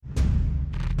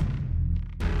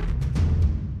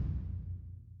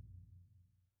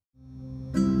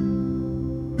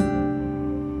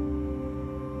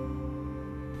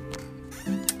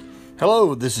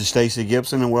Hello, this is Stacy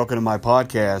Gibson, and welcome to my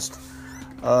podcast.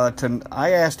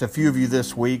 I asked a few of you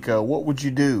this week, what would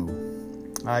you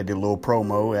do? I did a little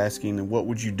promo asking, what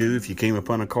would you do if you came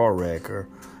upon a car wreck or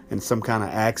in some kind of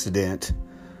accident?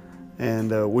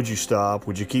 And would you stop?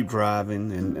 Would you keep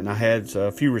driving? And I had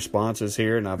a few responses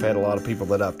here, and I've had a lot of people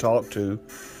that I've talked to.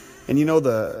 And you know,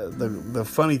 the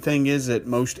funny thing is that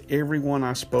most everyone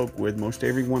I spoke with, most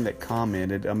everyone that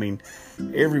commented,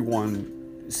 everyone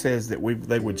says that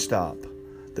they would stop,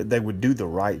 that they would do the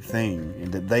right thing,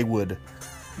 and that they would,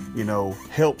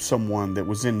 help someone that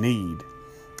was in need.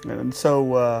 And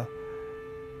so,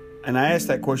 and I asked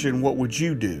that question, what would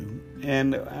you do?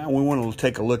 And we want to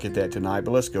take a look at that tonight,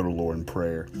 but let's go to the Lord in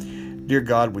prayer. Dear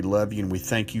God, we love you and we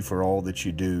thank you for all that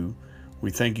you do.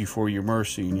 We thank you for your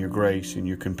mercy and your grace and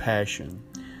your compassion,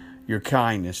 your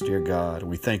kindness, dear God.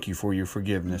 We thank you for your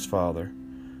forgiveness, Father,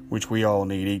 which we all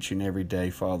need each and every day,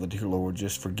 Father, dear Lord.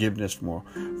 Just forgiveness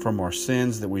from our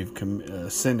sins that we've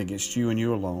sinned against you and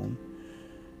you alone.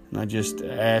 And I just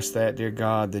ask that, dear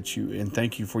God, and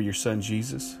thank you for your Son,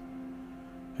 Jesus,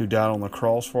 who died on the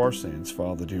cross for our sins,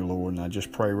 Father, dear Lord. And I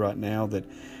just pray right now that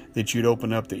you'd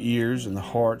open up the ears and the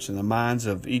hearts and the minds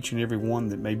of each and every one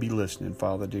that may be listening,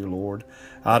 Father, dear Lord.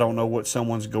 I don't know what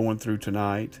someone's going through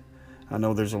tonight. I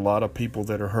know there's a lot of people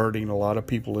that are hurting, a lot of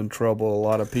people in trouble, a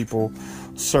lot of people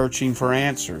searching for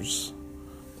answers.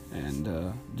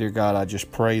 And dear God, I just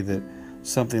pray that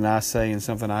something I say and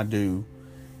something I do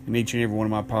in each and every one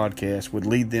of my podcasts would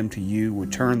lead them to you,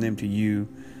 would turn them to you,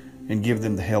 and give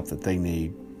them the help that they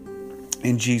need.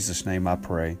 In Jesus' name I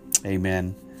pray.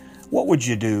 Amen. What would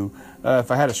you do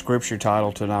if I had a scripture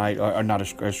title tonight, or not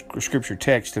a scripture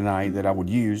text tonight that I would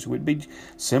use? It would be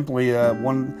simply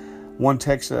one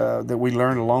text that we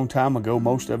learned a long time ago,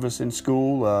 most of us in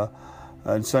school,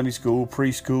 in Sunday school,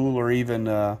 preschool, or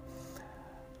even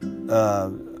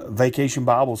vacation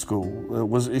Bible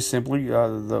school. It's simply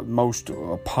the most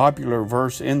popular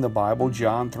verse in the Bible,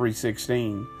 John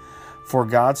 3:16. For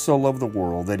God so loved the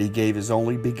world that he gave his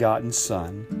only begotten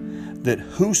Son, that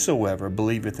whosoever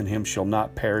believeth in him shall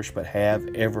not perish but have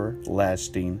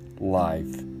everlasting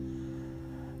life.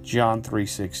 John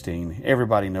 3:16.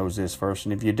 Everybody knows this verse,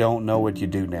 and if you don't know it, you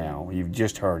do now. You've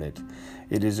just heard it.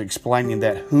 It is explaining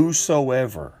that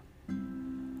whosoever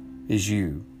is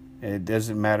you. It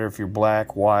doesn't matter if you're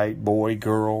black, white, boy,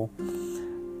 girl,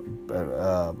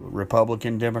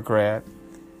 Republican, Democrat.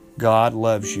 God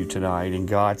loves you tonight, and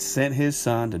God sent his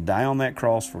Son to die on that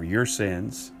cross for your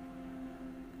sins.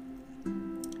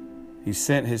 He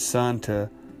sent his Son to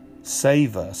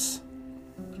save us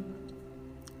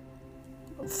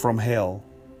from hell.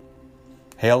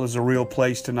 Hell is a real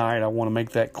place tonight. I want to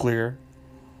make that clear.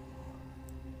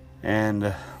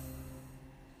 And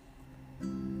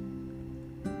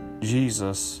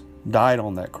Jesus died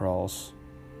on that cross.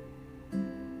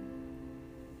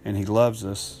 And he loves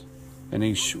us. And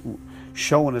he's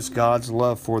showing us God's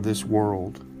love for this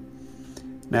world.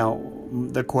 Now,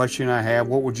 the question I have,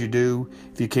 what would you do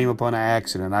if you came upon an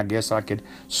accident? I guess I could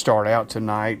start out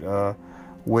tonight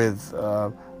with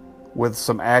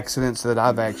some accidents that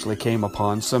I've actually came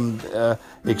upon, some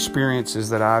experiences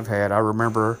that I've had. I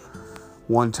remember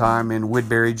one time in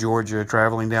Woodbury, Georgia,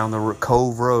 traveling down the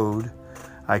Cove Road,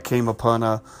 I came upon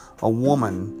a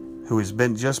woman who has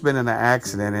just been in an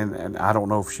accident, and I don't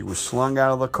know if she was slung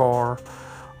out of the car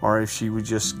or if she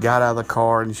just got out of the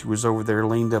car and she was over there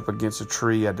leaned up against a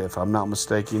tree. If I'm not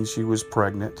mistaken, she was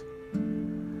pregnant.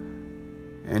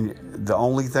 And the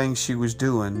only thing she was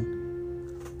doing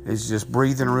is just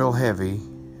breathing real heavy.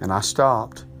 And I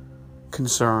stopped,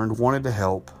 concerned, wanted to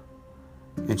help.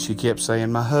 And she kept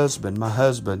saying, my husband, my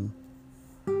husband.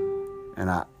 And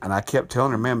I kept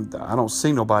telling her, ma'am, I don't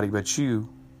see nobody but you.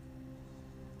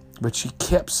 But she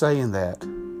kept saying that.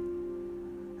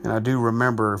 And I do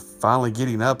remember finally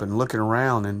getting up and looking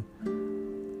around,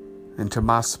 and to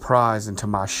my surprise and to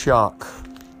my shock,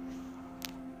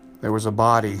 there was a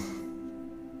body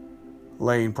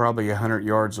laying probably 100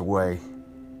 yards away.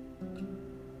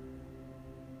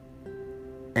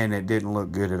 And it didn't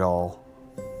look good at all.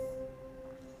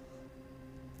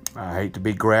 I hate to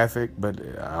be graphic, but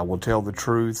I will tell the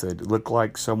truth. It looked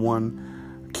like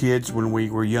kids when we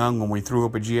were young, when we threw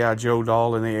up a G.I. Joe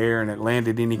doll in the air and it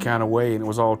landed any kind of way and it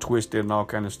was all twisted and all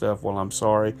kind of stuff. Well, I'm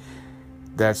sorry.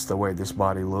 That's the way this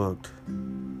body looked.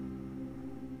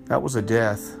 That was a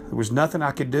death. There was nothing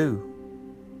I could do.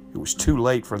 It was too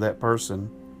late for that person.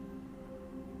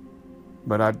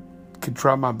 But I could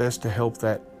try my best to help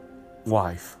that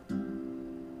wife.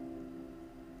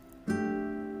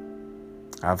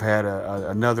 I've had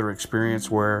another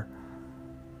experience where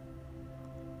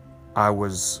I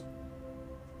was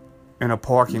in a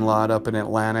parking lot up in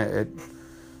Atlanta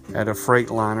at a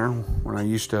Freightliner when I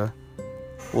used to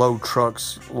load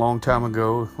trucks a long time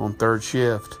ago on third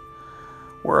shift,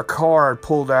 where a car had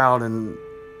pulled out and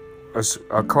a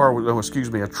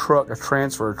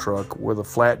transfer truck with a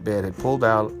flatbed had pulled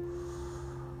out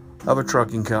of a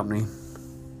trucking company,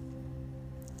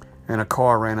 and a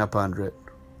car ran up under it.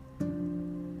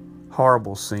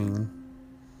 Horrible scene.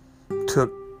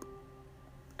 Took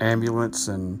ambulance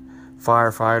and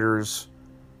firefighters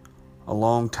a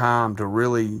long time to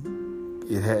really,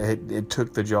 it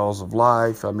took the jaws of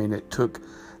life. I mean, it took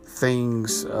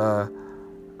things,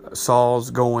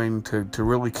 saws going to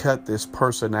really cut this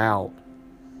person out,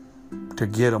 to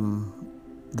get them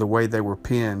the way they were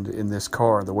pinned in this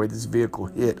car, the way this vehicle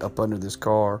hit up under this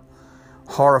car.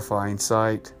 Horrifying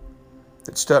sight.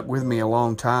 It stuck with me a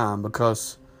long time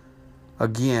because,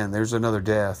 again, there's another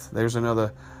death. There's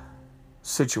another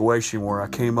situation where I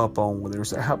came up on where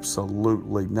there's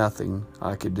absolutely nothing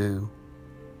I could do.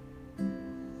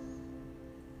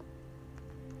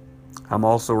 I'm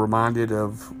also reminded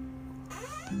of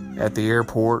at the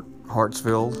airport,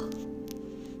 Hartsfield,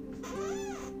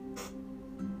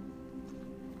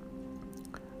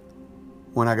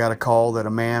 when I got a call that a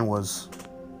man was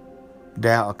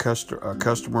down, a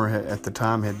customer at the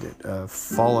time had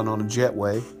fallen on a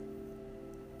jetway.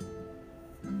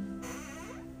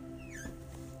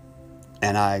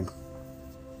 And I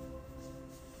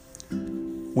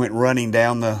went running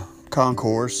down the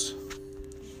concourse,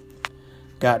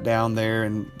 got down there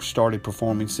and started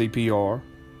performing CPR.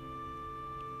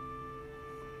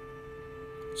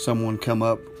 Someone come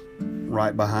up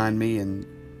right behind me and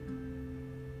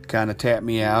kind of tapped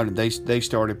me out, and they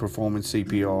started performing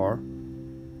CPR.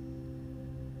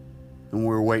 And we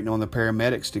were waiting on the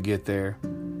paramedics to get there.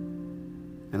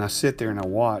 And I sit there and I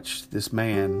watch this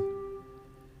man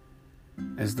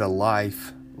as the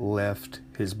life left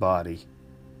his body.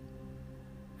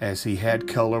 As he had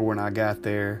color when I got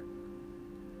there,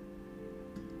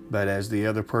 but as the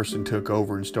other person took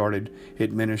over and started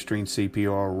administering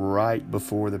CPR right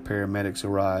before the paramedics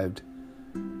arrived,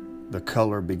 the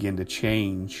color began to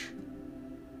change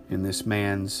in this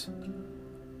man's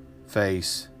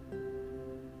face.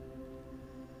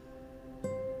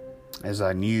 As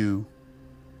I knew,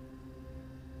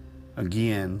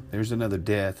 again, there's another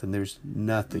death and there's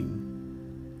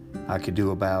nothing I could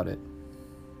do about it.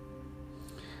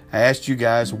 I asked you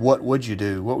guys, what would you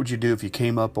do? What would you do if you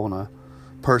came up on a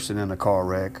person in a car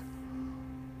wreck?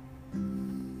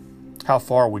 How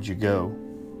far would you go?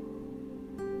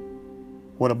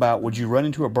 What about, would you run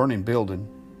into a burning building?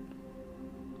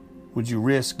 Would you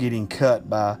risk getting cut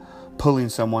by pulling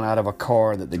someone out of a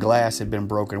car that the glass had been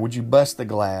broken? Would you bust the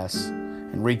glass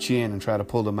and reach in and try to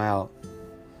pull them out?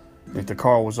 If the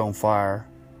car was on fire,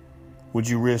 would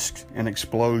you risk an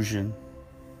explosion?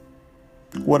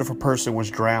 What if a person was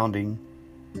drowning?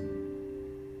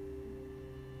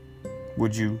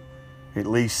 Would you at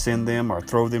least send them or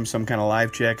throw them some kind of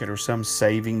life jacket or some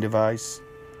saving device?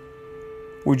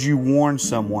 Would you warn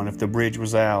someone if the bridge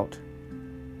was out?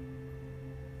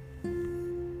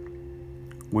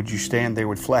 Would you stand there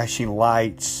with flashing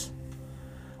lights,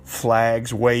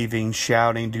 flags waving,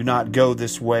 shouting, "Do not go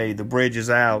this way, the bridge is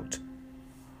out"?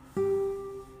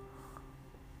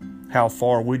 How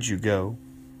far would you go?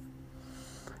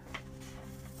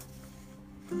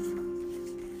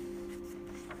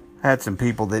 I had some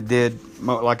people that did,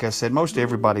 like I said, most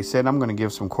everybody said, I'm going to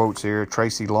give some quotes here.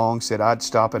 Tracy Long said, "I'd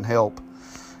stop and help."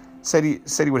 Said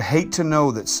he would hate to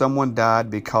know that someone died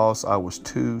because I was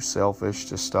too selfish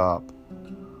to stop.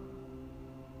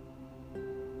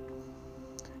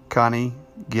 Connie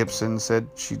Gibson said,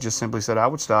 she just simply said, "I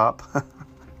would stop."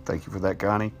 Thank you for that,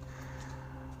 Connie.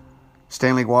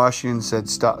 Stanley Washington said,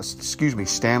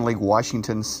 Stanley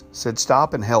Washington said,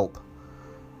 "Stop and help.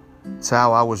 It's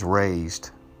how I was raised.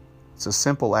 It's a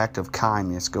simple act of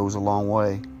kindness goes a long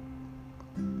way."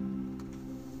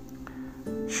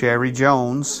 Sherry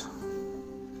Jones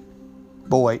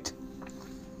Boyd,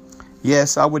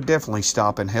 "Yes, I would definitely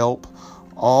stop and help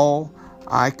all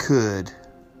I could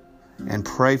and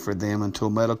pray for them until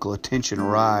medical attention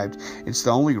arrived. It's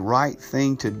the only right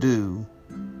thing to do.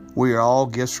 We are all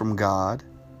gifts from God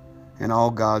and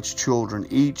all God's children.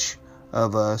 Each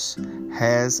of us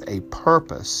has a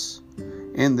purpose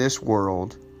in this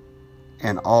world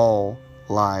and all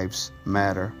lives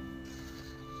matter."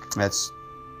 That's,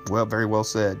 well, very well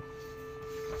said.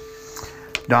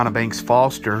 Donna Banks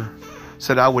Foster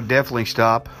said, "I would definitely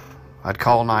stop. I'd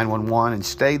call 911 and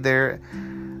stay there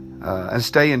and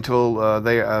stay until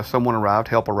someone arrived,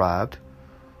 help arrived."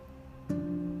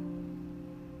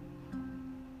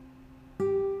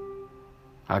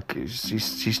 She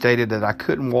stated that I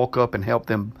couldn't walk up and help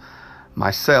them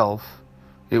myself.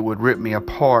 It would rip me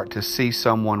apart to see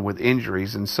someone with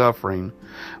injuries and suffering,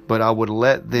 but I would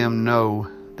let them know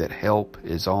that help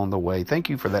is on the way. Thank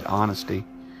you for that honesty.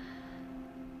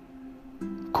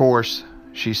 Of course,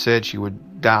 she said she would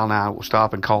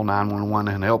stop and call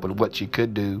 911 and help with what she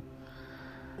could do.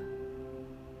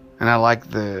 And I like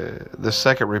the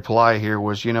second reply here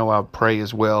was, I pray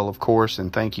as well, of course,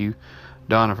 and thank you,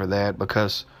 Donna, for that,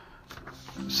 because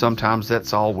sometimes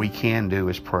that's all we can do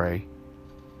is pray.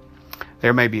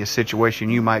 There may be a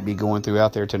situation you might be going through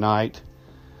out there tonight.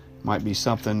 Might be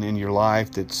something in your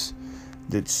life that's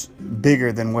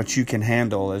bigger than what you can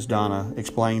handle, as Donna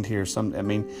explained here. Some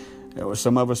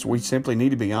of us, we simply need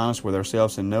to be honest with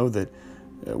ourselves and know that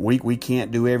we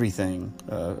can't do everything.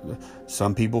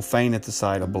 Some people faint at the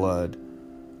sight of blood.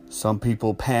 Some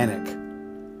people panic.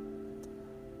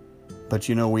 But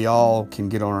we all can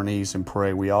get on our knees and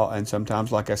pray. And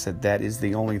sometimes, like I said, that is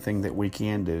the only thing that we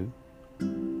can do.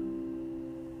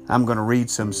 I'm going to read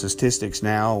some statistics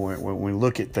now when we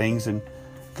look at things, and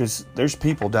because there's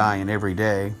people dying every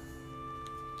day.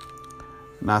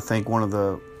 And I think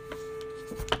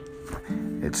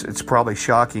it's probably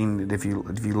shocking if you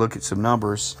look at some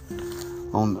numbers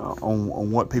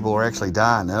on what people are actually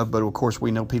dying of. But of course,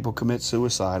 we know people commit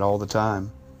suicide all the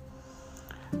time.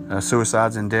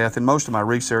 Suicides and death. And most of my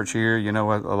research here,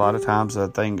 a lot of times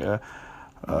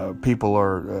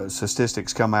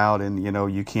statistics come out and,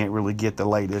 you can't really get the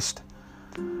latest.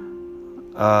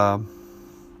 But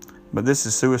this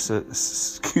is suicide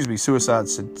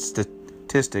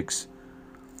statistics.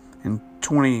 In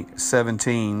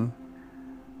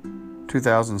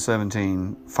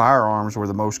 2017, firearms were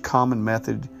the most common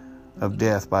method of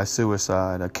death by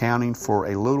suicide, accounting for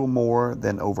a little more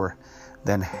than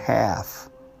half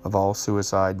of all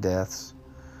suicide deaths,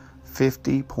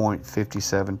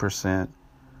 50.57%.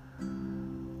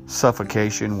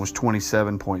 Suffocation was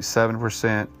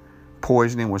 27.7%.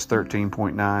 Poisoning was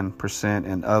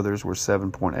 13.9%, and others were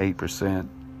 7.8%.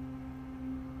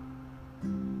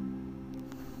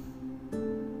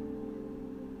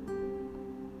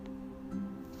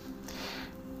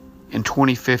 In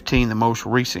 2015, the most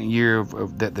recent year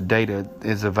that the data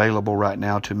is available right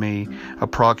now to me,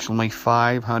 approximately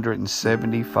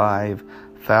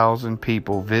 575,000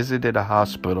 people visited a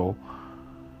hospital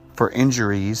for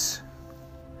injuries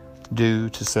due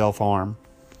to self-harm.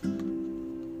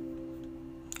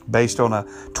 Based on a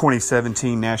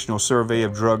 2017 National Survey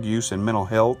of Drug Use and Mental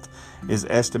Health, is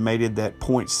estimated that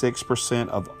 0.6%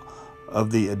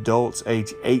 of the adults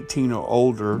aged 18 or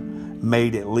older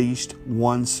made at least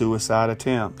one suicide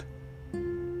attempt.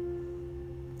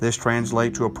 This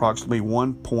translates to approximately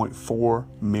 1.4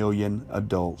 million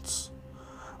adults.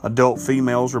 Adult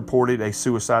females reported a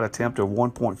suicide attempt of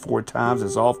 1.4 times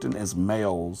as often as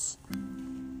males.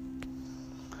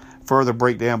 Further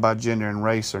breakdown by gender and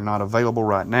race are not available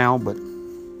right now, but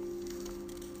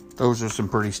those are some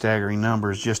pretty staggering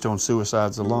numbers just on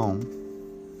suicides alone.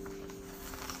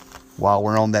 While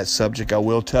we're on that subject, I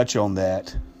will touch on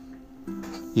that.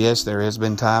 Yes, there has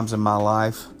been times in my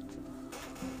life,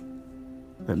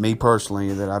 but me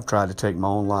personally, that I've tried to take my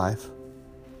own life.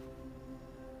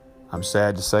 I'm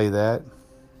sad to say that,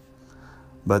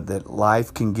 but that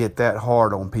life can get that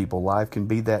hard on people. Life can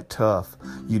be that tough.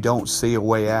 You don't see a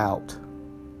way out,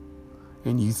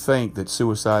 and you think that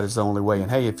suicide is the only way. And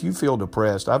hey, if you feel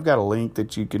depressed, I've got a link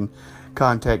that you can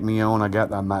contact me on. I got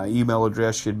my email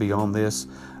address should be on this.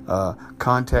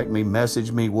 Contact me,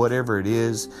 message me, whatever it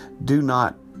is. Do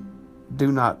not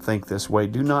think this way.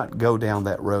 Do not go down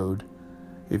that road.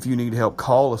 If you need help,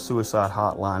 call a suicide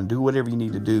hotline. Do whatever you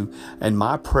need to do. And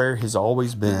my prayer has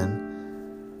always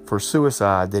been for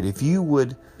suicide that if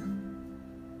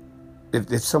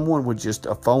someone would just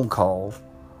a phone call,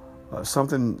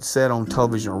 something said on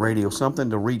television or radio, something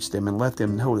to reach them and let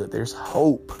them know that there's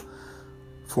hope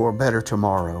for a better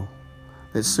tomorrow.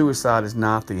 That suicide is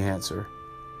not the answer.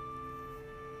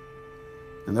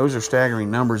 And those are staggering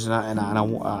numbers, and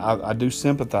I do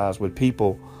sympathize with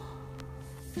people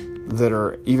that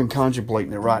are even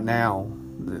contemplating it right now.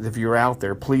 If you're out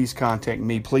there, please contact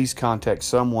me. Please contact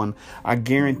someone. I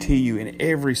guarantee you, in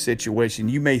every situation,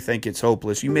 you may think it's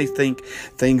hopeless. You may think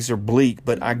things are bleak,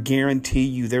 but I guarantee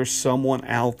you there's someone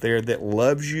out there that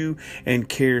loves you and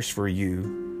cares for you.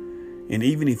 And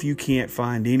even if you can't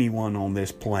find anyone on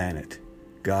this planet,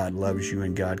 God loves you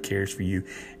and God cares for you.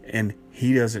 And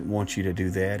He doesn't want you to do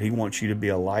that. He wants you to be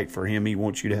a light for Him. He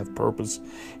wants you to have purpose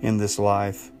in this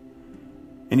life.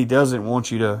 And He doesn't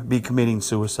want you to be committing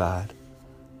suicide.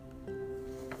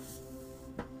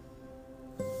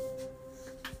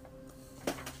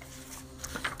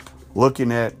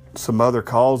 looking at some other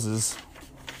causes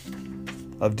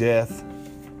of death.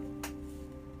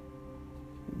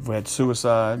 We've had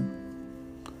suicide.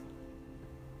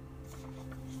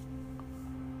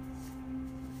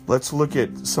 Let's look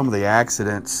at some of the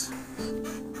accidents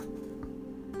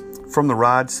from the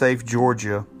Ride Safe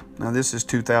Georgia. Now this is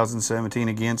 2017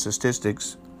 again,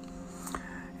 statistics.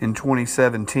 In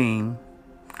 2017,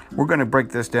 we're going to break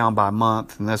this down by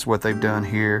month, and that's what they've done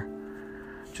here.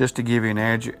 Just to give you an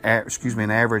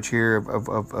average here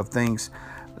of things.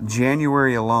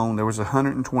 January alone, there was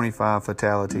 125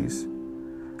 fatalities,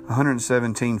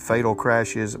 117 fatal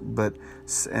crashes,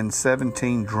 and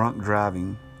 17 drunk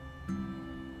driving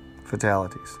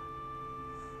fatalities.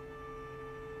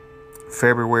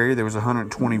 February, there was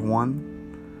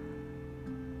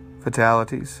 121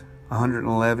 fatalities,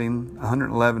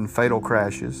 111 fatal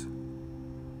crashes,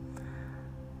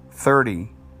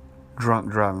 30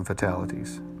 drunk driving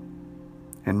fatalities.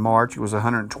 In March, it was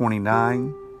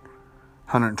 129,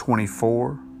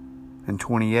 124, and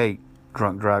 28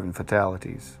 drunk driving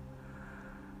fatalities.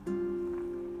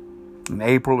 In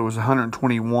April, it was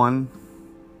 121,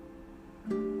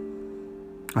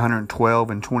 112,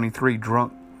 and 23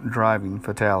 drunk driving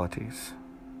fatalities.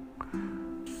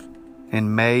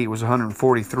 In May, it was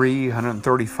 143,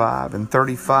 135, and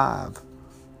 35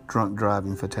 drunk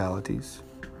driving fatalities.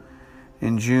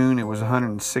 In June, it was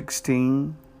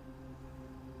 116,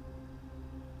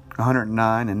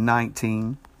 109, and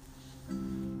 19.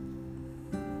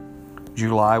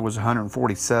 July was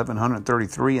 147,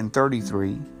 133, and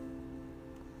 33.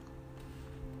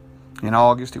 In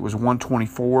August, it was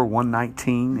 124,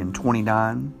 119, and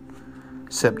 29.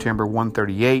 September,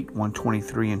 138,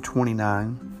 123, and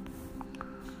 29.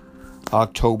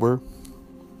 October,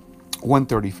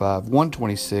 135,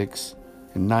 126,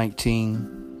 and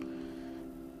 19.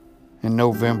 In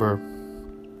November,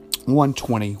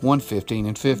 120, 115,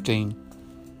 and 15.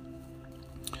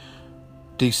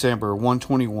 December,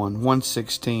 121,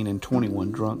 116, and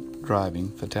 21 drunk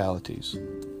driving fatalities.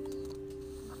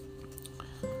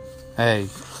 Hey,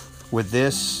 with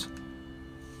this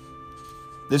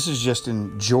is just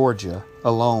in Georgia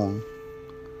alone.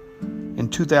 In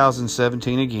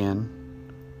 2017 again,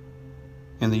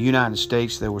 in the United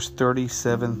States, there was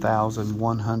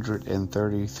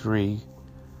 37,133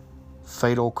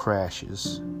 fatal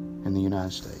crashes in the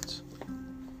United States.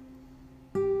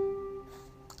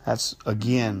 That's,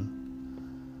 again,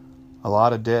 a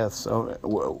lot of deaths.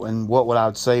 And what I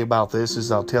would say about this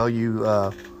is I'll tell you,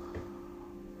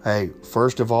 hey,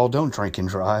 first of all, don't drink and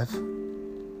drive.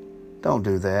 Don't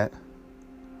do that.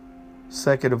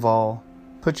 Second of all,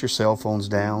 put your cell phones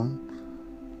down.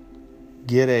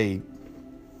 Get a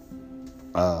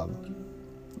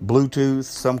Bluetooth,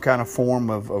 some kind of form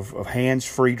of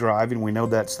hands-free driving. We know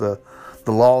that's the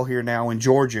law here now in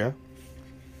Georgia.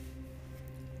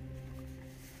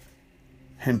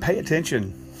 And pay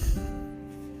attention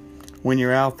when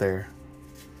you're out there.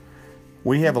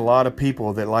 We have a lot of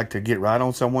people that like to get right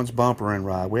on someone's bumper and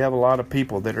ride. We have a lot of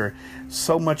people that are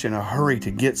so much in a hurry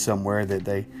to get somewhere that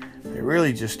they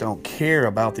really just don't care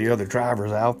about the other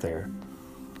drivers out there.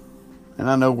 And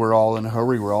I know we're all in a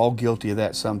hurry. We're all guilty of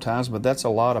that sometimes, but that's a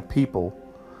lot of people.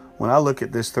 When I look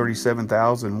at this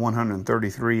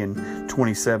 37,133 in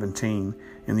 2017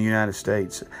 in the United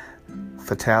States,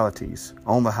 fatalities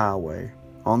on the highway,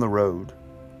 on the road,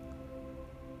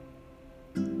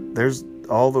 there's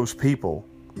all those people.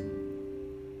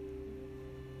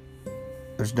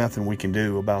 There's nothing we can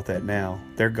do about that now.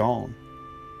 They're gone.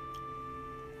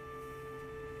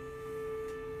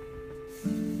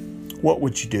 What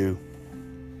would you do?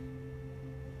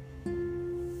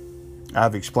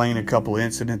 I've explained a couple of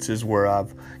incidences where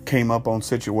I've came up on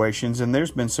situations, and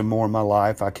there's been some more in my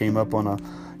life. I came up on a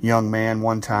young man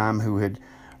one time who had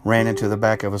ran into the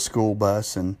back of a school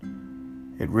bus, and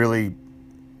it really,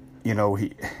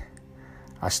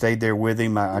 I stayed there with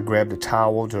him. I grabbed a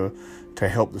towel to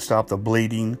help to stop the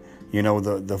bleeding.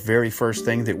 The very first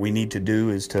thing that we need to do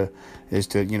is to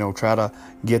try to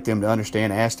get them to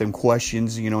understand, ask them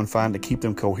questions, and keep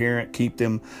them coherent, keep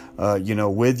them,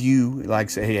 with you. Like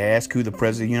say, hey, ask who the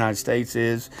President of the United States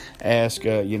is, ask,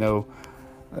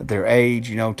 their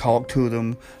age, talk to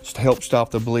them, to help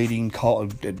stop the bleeding. Call,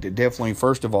 definitely,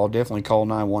 first of all, definitely call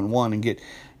 911 and get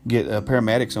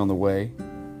paramedics on the way.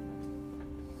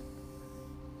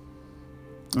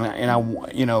 And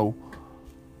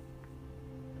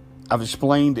I've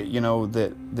explained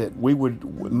that, that we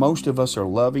would, most of us are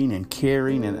loving and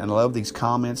caring, and I love these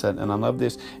comments, and I love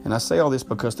this. And I say all this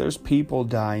because there's people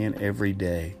dying every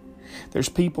day. There's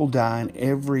people dying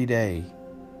every day.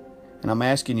 And I'm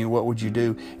asking you, what would you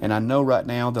do? And I know right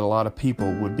now that a lot of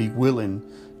people would be willing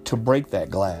to break that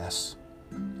glass.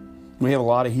 We have a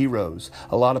lot of heroes,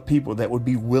 a lot of people that would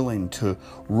be willing to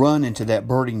run into that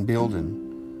burning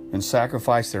building and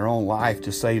sacrifice their own life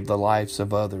to save the lives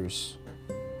of others.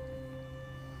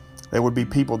 There would be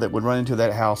people that would run into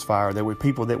that house fire. There would be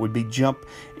people that would jump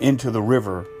into the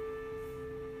river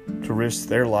to risk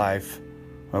their life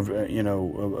to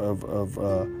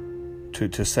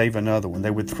save another one.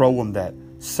 They would throw them that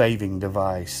saving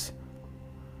device.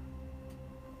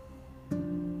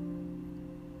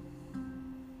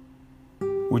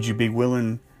 Would you be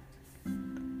willing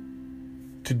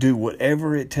to do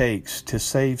whatever it takes to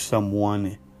save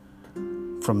someone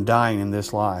from dying in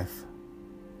this life?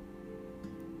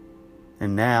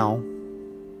 And now,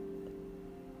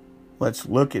 let's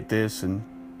look at this, and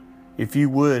if you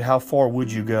would, how far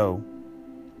would you go?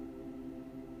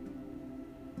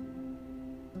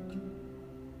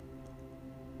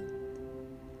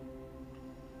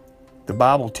 The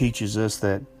Bible teaches us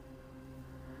that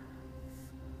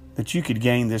you could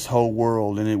gain this whole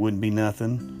world and it wouldn't be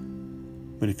nothing.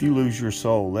 But if you lose your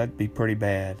soul, that'd be pretty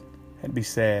bad. That'd be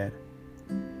sad.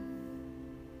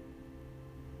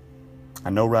 I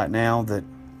know right now that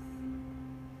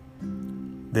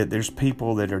there's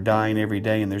people that are dying every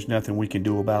day and there's nothing we can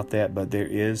do about that, but there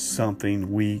is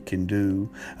something we can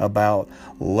do about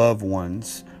loved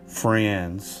ones,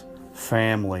 friends,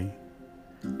 family,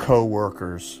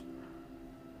 co-workers,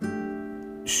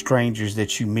 strangers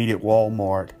that you meet at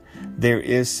Walmart. There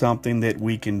is something that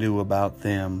we can do about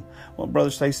them. Well,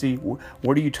 Brother Stacy,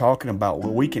 what are you talking about?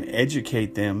 Well, we can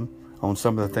educate them on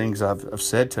some of the things I've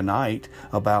said tonight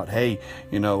about, hey,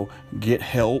 get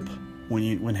help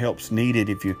when help's needed.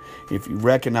 If you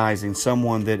recognizing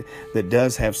someone that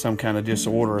does have some kind of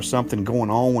disorder or something going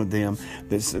on with them,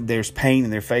 there's pain in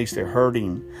their face, they're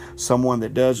hurting. Someone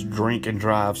that does drink and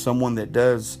drive, someone that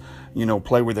does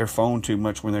play with their phone too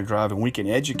much when they're driving. We can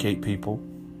educate people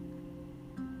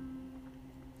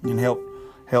and help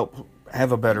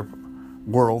have a better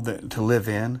world to live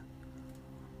in,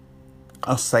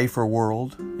 a safer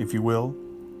world, if you will.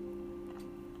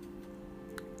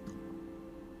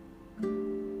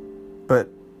 But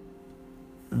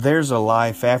there's a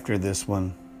life after this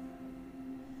one.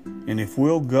 And if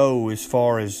we'll go as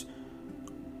far as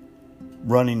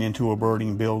running into a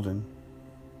burning building,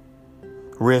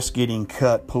 risk getting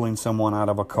cut pulling someone out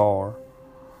of a car,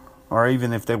 or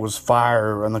even if there was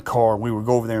fire in the car, we would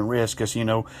go over there and risk, because,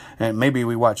 and maybe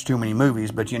we watch too many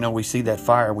movies, but, we see that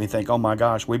fire and we think, oh my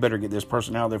gosh, we better get this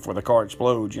person out of there before the car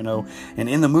explodes, And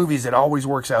in the movies, it always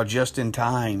works out just in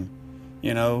time,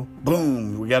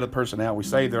 boom, we got a person out, we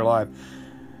saved their life.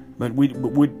 But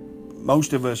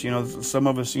most of us, some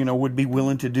of us, would be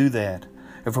willing to do that.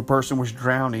 If a person was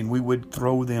drowning, we would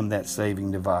throw them that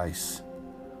saving device.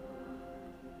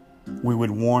 We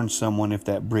would warn someone if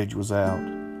that bridge was out.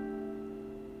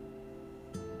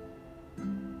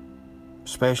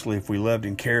 Especially if we loved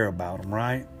and care about them,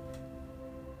 right?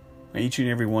 Each and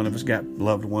every one of us got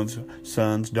loved ones,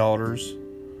 sons, daughters,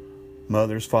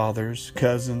 mothers, fathers,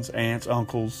 cousins, aunts,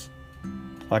 uncles,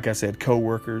 like I said,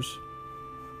 co-workers.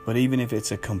 But even if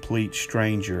it's a complete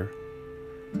stranger,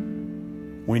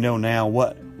 we know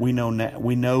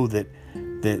that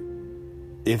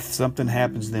if something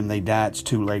happens to them, they die, it's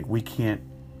too late. We can't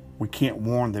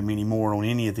warn them anymore on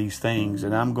any of these things.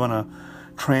 And I'm going to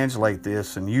translate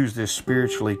this and use this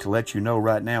spiritually to let you know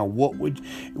right now, what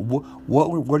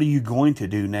are you going to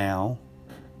do now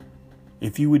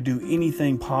if you would do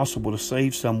anything possible to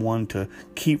save someone, to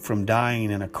keep from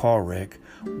dying in a car wreck?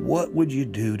 What would you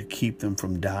do to keep them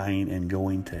from dying and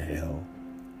going to hell?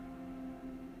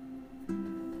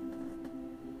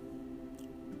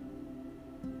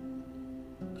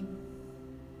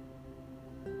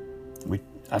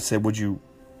 I said,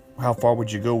 how far would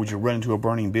you go? Would you run into a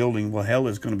burning building? Well, hell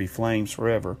is going to be flames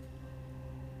forever.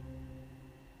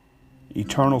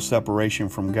 Eternal separation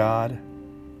from God.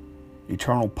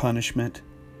 Eternal punishment.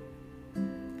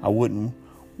 I wouldn't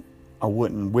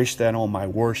wish that on my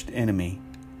worst enemy.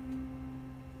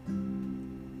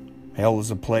 Hell is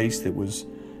a place that was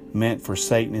meant for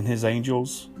Satan and his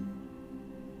angels.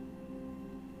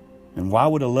 And why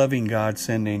would a loving God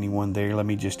send anyone there? Let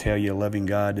me just tell you, a loving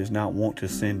God does not want to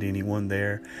send anyone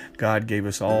there. God gave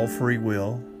us all free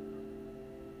will.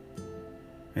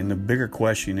 And the bigger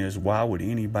question is, why would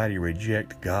anybody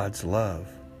reject God's love?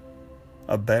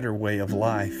 A better way of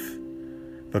life.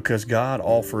 Because God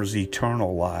offers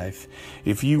eternal life.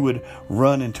 If you would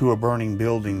run into a burning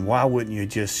building, why wouldn't you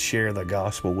just share the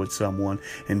gospel with someone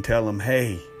and tell them,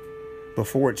 hey,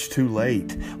 before it's too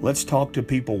late, let's talk to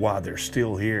people while they're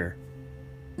still here.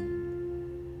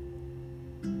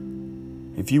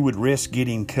 If you would risk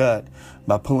getting cut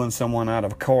by pulling someone out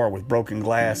of a car with broken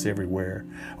glass everywhere,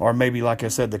 or maybe, like I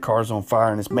said, the car's on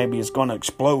fire and it's going to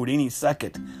explode any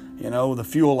second, the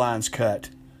fuel line's cut.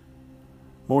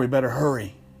 Boy, we better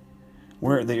hurry.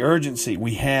 Where the urgency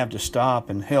we have to stop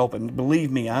and help. And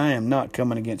believe me, I am not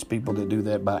coming against people that do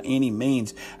that by any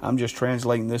means. I'm just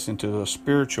translating this into a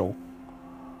spiritual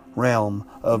realm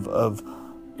of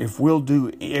if we'll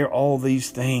do all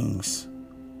these things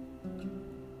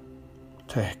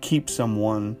to keep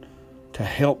someone, to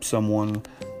help someone,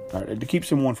 or to keep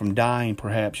someone from dying,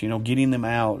 perhaps, getting them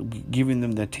out, giving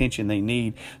them the attention they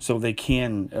need so they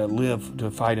can live to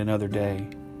fight another day.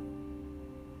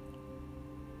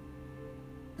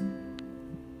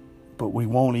 But we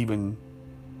won't even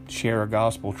share a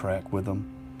gospel tract with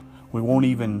them. We won't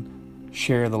even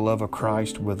share the love of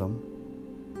Christ with them.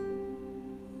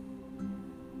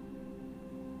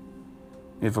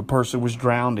 If a person was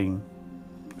drowning,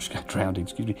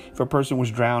 if a person was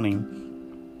drowning,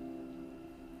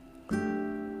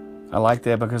 I like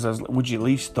that because would you at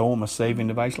least throw them a saving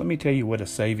device? Let me tell you what a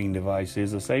saving device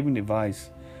is. A saving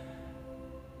device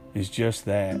is just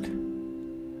that.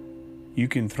 You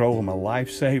can throw them a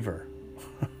lifesaver,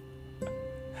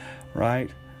 right?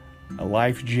 A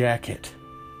life jacket.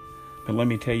 But let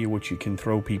me tell you what you can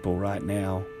throw people right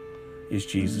now is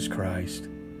Jesus Christ.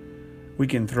 We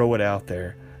can throw it out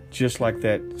there just like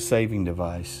that saving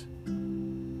device,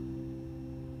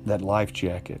 that life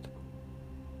jacket.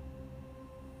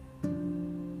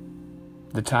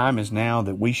 The time is now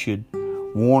that we should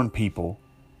warn people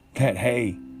that,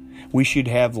 hey, we should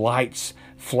have lights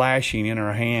flashing in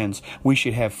our hands. We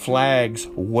should have flags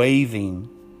waving.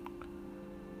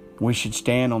 We should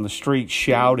stand on the street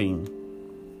shouting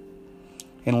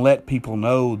and let people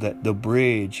know that the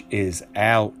bridge is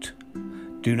out.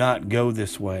 Do not go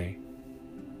this way.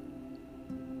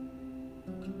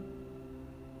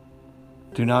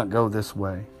 Do not go this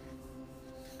way.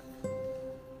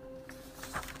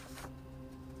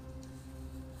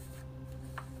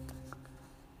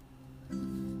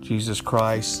 Jesus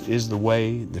Christ is the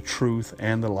way, the truth,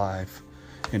 and the life.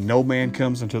 And no man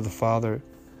comes unto the Father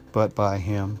but by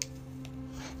Him.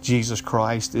 Jesus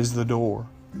Christ is the door.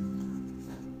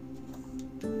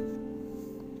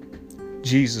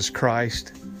 Jesus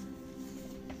Christ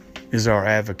is our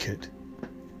advocate.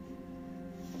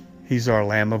 He's our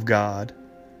Lamb of God.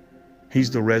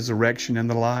 He's the resurrection and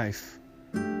the life.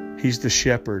 He's the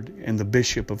shepherd and the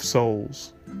bishop of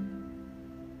souls.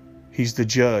 He's the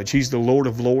judge. He's the Lord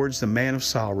of lords, the man of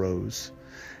sorrows,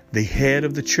 the head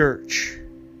of the church.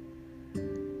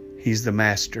 He's the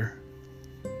master.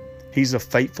 He's a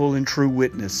faithful and true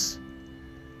witness.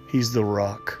 He's the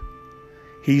rock.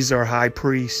 He's our high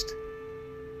priest.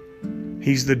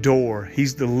 He's the door.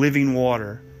 He's the living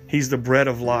water. He's the bread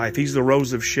of life. He's the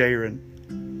rose of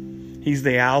Sharon. He's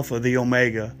the Alpha, the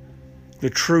Omega, the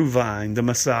true vine, the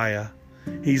Messiah.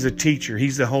 He's a teacher.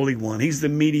 He's the Holy One. He's the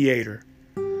mediator,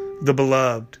 the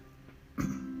beloved,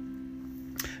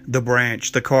 the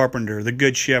branch, the carpenter, the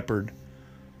good shepherd.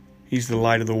 He's the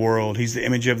light of the world. He's the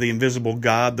image of the invisible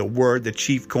God, the Word, the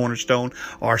chief cornerstone,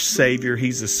 our Savior.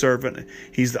 He's the servant.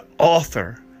 He's the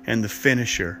author and the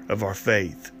finisher of our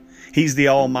faith. He's the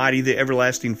Almighty, the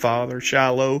everlasting Father,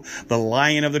 Shiloh, the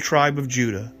Lion of the tribe of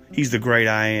Judah. He's the great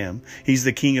I Am. He's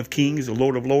the King of kings, the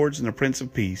Lord of lords, and the Prince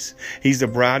of peace. He's the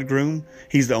bridegroom.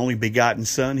 He's the only begotten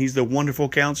Son. He's the wonderful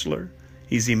counselor.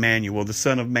 He's Emmanuel, the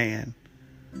Son of Man.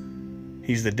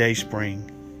 He's the dayspring,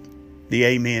 the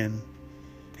Amen.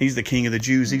 He's the King of the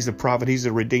Jews. He's the prophet. He's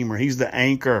the Redeemer. He's the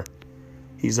anchor.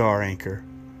 He's our anchor.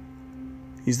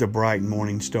 He's the bright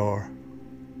morning star.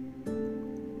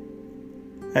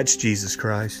 That's Jesus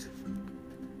Christ.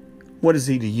 What is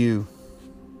He to you?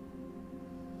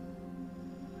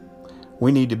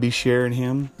 We need to be sharing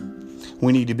Him.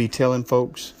 We need to be telling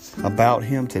folks about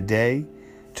Him today,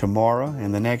 tomorrow,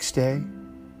 and the next day.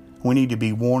 We need to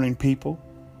be warning people.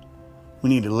 We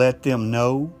need to let them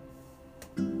know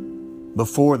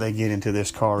before they get into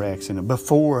this car accident,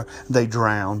 before they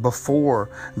drown, before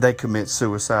they commit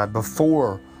suicide,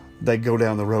 before they go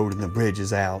down the road and the bridge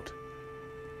is out.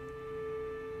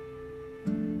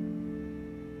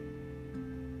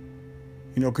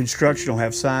 Construction will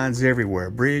have signs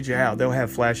everywhere. Bridge out. They'll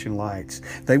have flashing lights.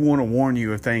 They want to warn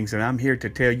you of things. And I'm here to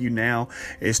tell you now,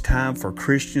 it's time for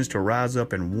Christians to rise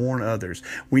up and warn others.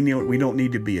 We don't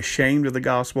need to be ashamed of the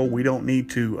gospel. We don't need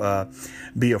to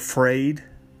be afraid.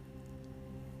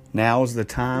 Now is the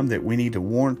time that we need to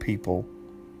warn people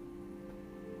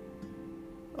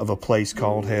of a place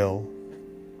called hell.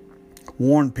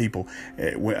 Warn people.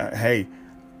 Hey,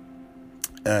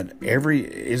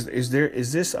 Is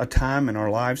this a time in our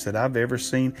lives that I've ever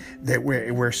seen that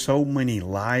where so many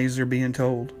lies are being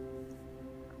told,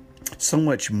 so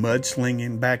much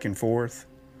mudslinging back and forth?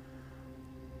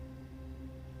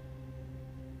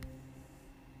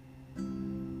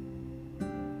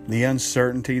 The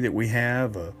uncertainty that we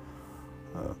have.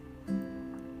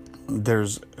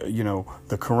 There's,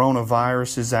 the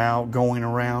coronavirus is out going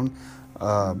around.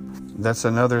 That's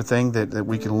another thing that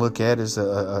we can look at is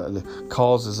the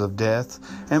causes of death.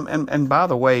 And by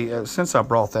the way, since I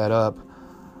brought that up,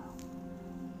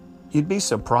 you'd be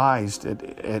surprised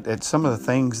at some of the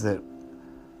things that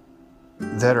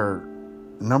are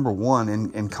number one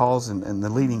in cause and the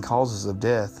leading causes of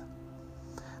death.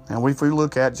 Now, if we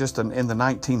look at just in the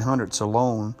 1900s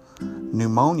alone,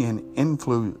 pneumonia and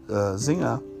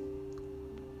influenza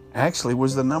actually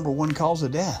was the number one cause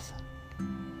of death.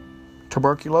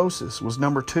 Tuberculosis was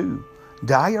number 2.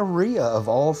 Diarrhea, of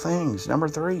all things, number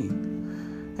 3.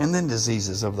 And then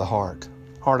diseases of the heart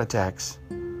attacks.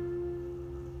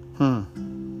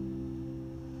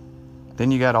 Then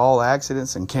you got all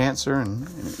accidents and cancer, and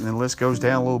the list goes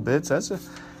down a little bit. So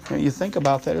you think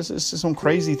about that. It's just some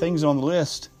crazy things on the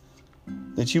list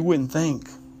that you wouldn't think.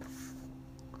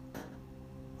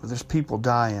 But there's people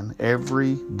dying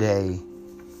every day.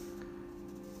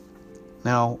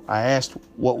 Now, I asked,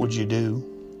 what would you do?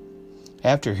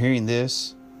 After hearing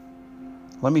this,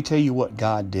 let me tell you what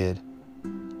God did.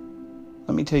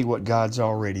 Let me tell you what God's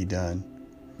already done.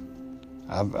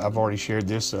 I've already shared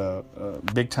this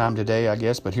big time today, I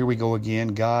guess, but here we go again.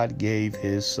 God gave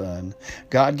His Son.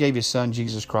 God gave His Son,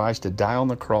 Jesus Christ, to die on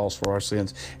the cross for our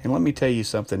sins. And let me tell you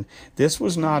something. This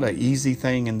was not an easy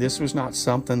thing, and this was not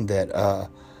something that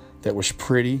was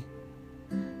pretty.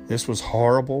 This was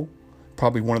horrible.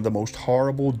 Probably one of the most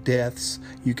horrible deaths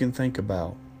you can think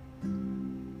about.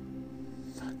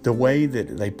 The way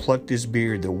that they plucked His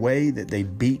beard, the way that they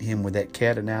beat Him with that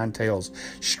cat of nine tails,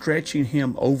 stretching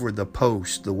Him over the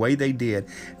post, the way they did,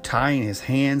 tying His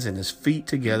hands and His feet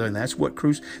together, and that's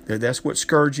what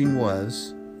scourging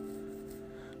was.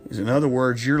 In other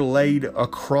words, you're laid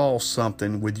across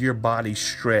something with your body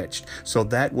stretched, so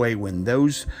that way when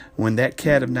that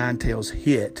cat of nine tails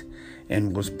hit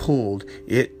and was pulled,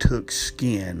 it took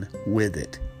skin with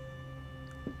it.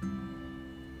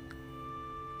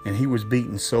 And He was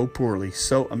beaten so poorly,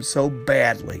 so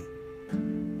badly,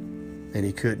 that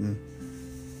He couldn't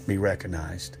be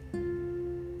recognized.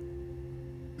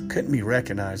 Couldn't be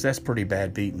recognized. That's pretty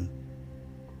bad beating.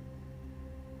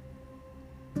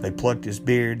 They plucked His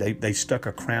beard. They stuck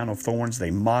a crown of thorns.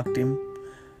 They mocked Him.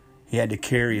 He had to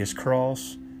carry His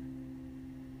cross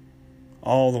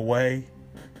all the way.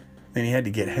 Then He had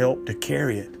to get help to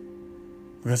carry it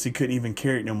because He couldn't even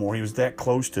carry it no more. He was that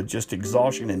close to just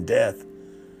exhaustion and death.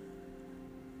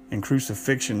 And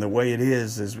crucifixion, the way it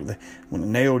is when it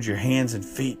nailed your hands and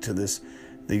feet to this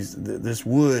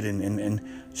wood and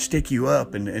stick you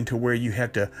up and to where you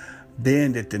have to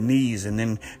bend at the knees and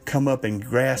then come up and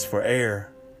grasp for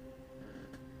air.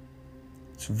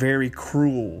 It's a very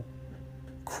cruel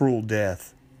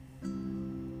death.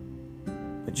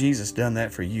 But Jesus done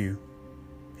that for you.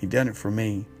 He done it for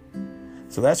me.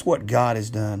 So that's what God has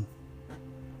done.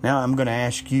 Now I'm going to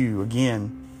ask you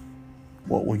again,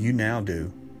 what will you now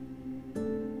do?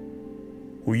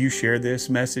 Will you share this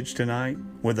message tonight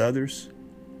with others?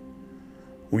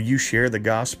 Will you share the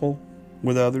gospel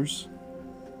with others?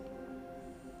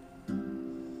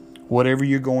 Whatever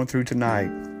you're going through tonight,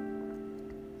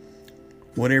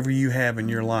 whatever you have in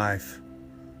your life,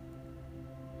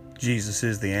 Jesus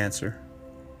is the answer.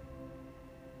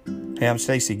 Hey, I'm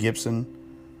Stacy Gibson.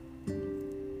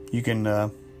 You can,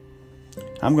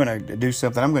 I'm going to do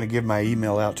something. I'm going to give my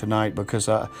email out tonight because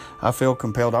I feel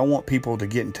compelled. I want people to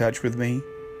get in touch with me.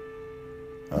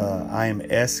 I am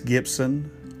S. Gibson,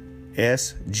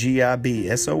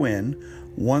 SGIBSON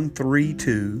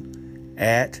 132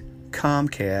 at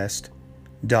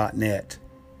Comcast.net.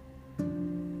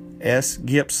 S.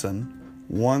 Gibson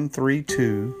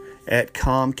 132 at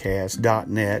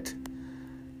Comcast.net.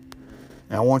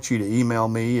 I want you to email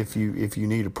me if you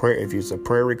need a prayer, if it's a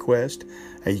prayer request.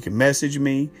 You can message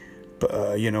me,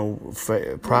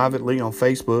 privately on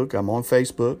Facebook. I'm on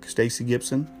Facebook, Stacy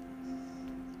Gibson.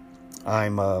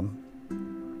 I'm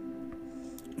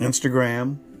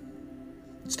Instagram,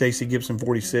 Stacy Gibson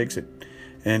 46,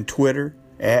 and Twitter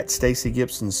at Stacy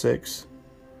Gibson 6.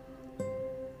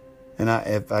 And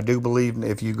I do believe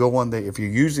if you go on if you're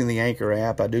using the Anchor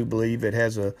app, I do believe it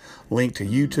has a link to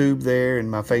YouTube there and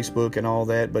my Facebook and all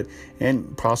that.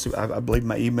 And possibly I believe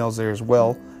my email's there as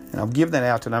well. And I'll give that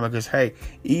out tonight because, hey,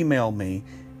 email me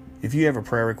if you have a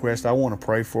prayer request. I want to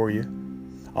pray for you.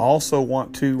 I also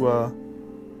want to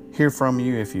hear from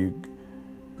you if you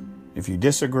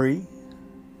disagree,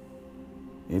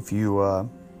 if you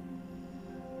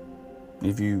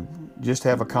just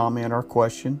have a comment or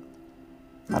question.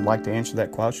 I'd like to answer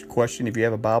that question if you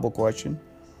have a Bible question.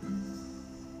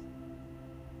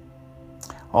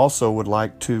 Also would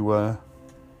like to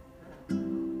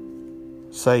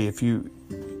say if you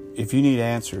need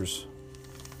answers,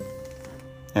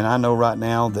 and I know right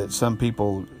now that some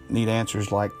people need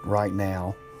answers like right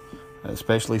now,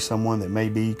 especially someone that may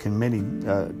be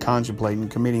contemplating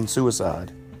committing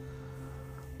suicide.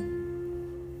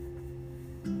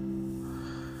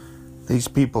 These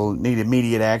people need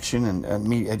immediate action and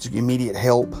immediate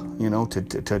help,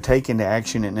 to take into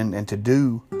action and to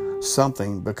do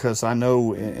something, because I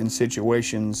know in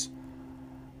situations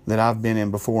that I've been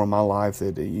in before in my life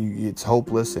that it's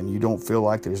hopeless and you don't feel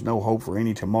like there's no hope for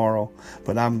any tomorrow.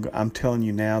 But I'm telling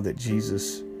you now that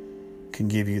Jesus can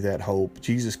give you that hope.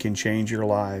 Jesus can change your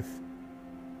life.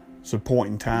 It's a point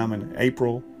in time in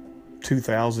April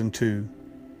 2002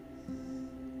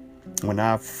 when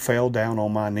I fell down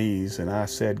on my knees and I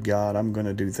said, God, I'm going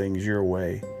to do things your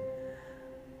way.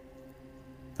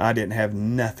 I didn't have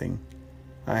nothing.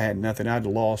 I had nothing. I'd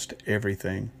lost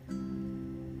everything.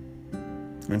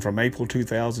 And from April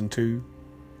 2002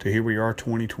 to here we are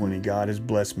 2020, God has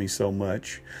blessed me so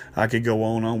much. I could go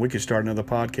on. We could start another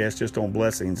podcast just on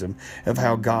blessings and of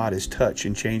how God has touched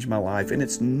and changed my life. And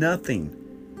it's nothing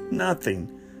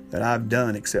that I've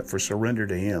done except for surrender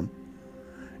to Him.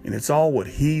 And it's all what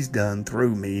He's done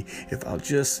through me if I'll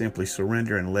just simply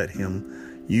surrender and let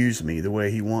Him use me the way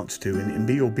He wants to and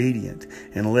be obedient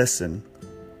and listen.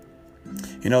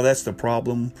 That's the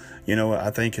problem. I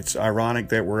think it's ironic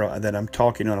that I'm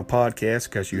talking on a podcast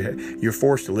because you're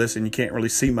forced to listen. You can't really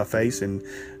see my face, and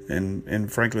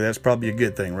frankly, that's probably a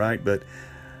good thing, right? But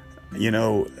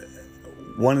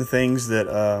one of the things that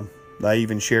I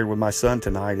even shared with my son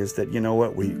tonight is that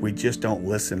we just don't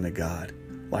listen to God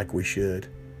like we should.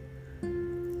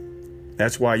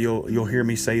 That's why you'll hear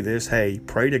me say this: hey,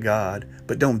 pray to God,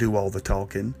 but don't do all the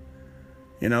talking.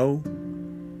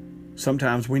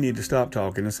 Sometimes we need to stop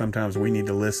talking, and sometimes we need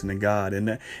to listen to God.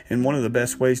 And one of the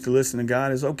best ways to listen to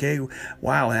God is, okay,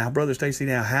 wow, now, Brother Stacy,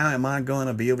 now how am I going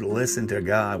to be able to listen to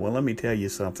God? Well, let me tell you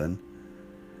something.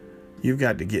 You've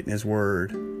got to get in His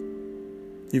Word.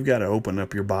 You've got to open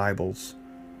up your Bibles.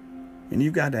 And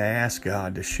you've got to ask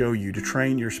God to show you, to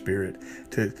train your spirit,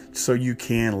 so you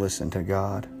can listen to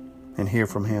God and hear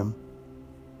from Him.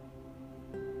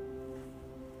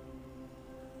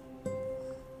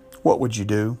 What would you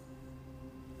do?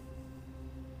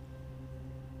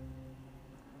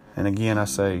 And again, I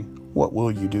say, what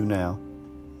will you do now?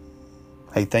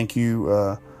 Hey, thank you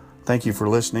for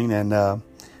listening. And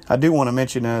I do want to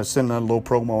mention, send a little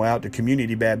promo out to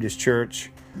Community Baptist Church.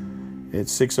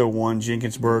 It's 601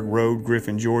 Jenkinsburg Road,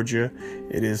 Griffin, Georgia.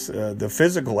 It is the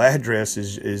physical address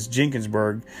is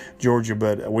Jenkinsburg, Georgia,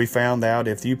 but we found out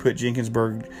if you put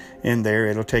Jenkinsburg in there,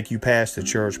 it'll take you past the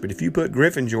church. But if you put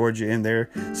Griffin, Georgia in there,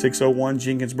 601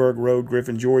 Jenkinsburg Road,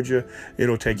 Griffin, Georgia,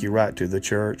 it'll take you right to the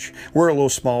church. We're a little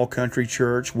small country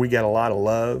church. We got a lot of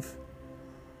love,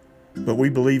 but we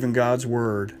believe in God's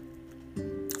Word.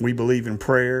 We believe in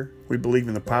prayer. We believe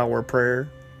in the power of prayer.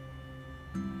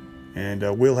 And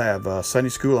we'll have Sunday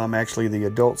school. I'm actually the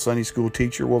adult Sunday school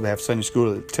teacher. We'll have Sunday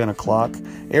school at 10 o'clock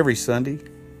every Sunday.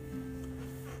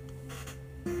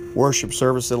 Worship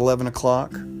service at 11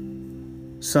 o'clock.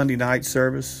 Sunday night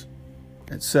service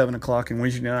at 7 o'clock and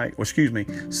Wednesday night.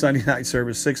 Sunday night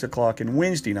service 6 o'clock and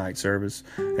Wednesday night service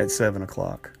at 7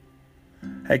 o'clock.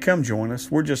 Hey, come join us.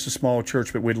 We're just a small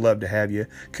church, but we'd love to have you.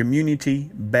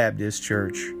 Community Baptist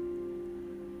Church.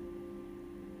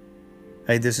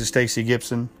 Hey, this is Stacy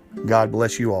Gibson. God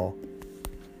bless you all,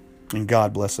 and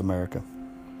God bless America.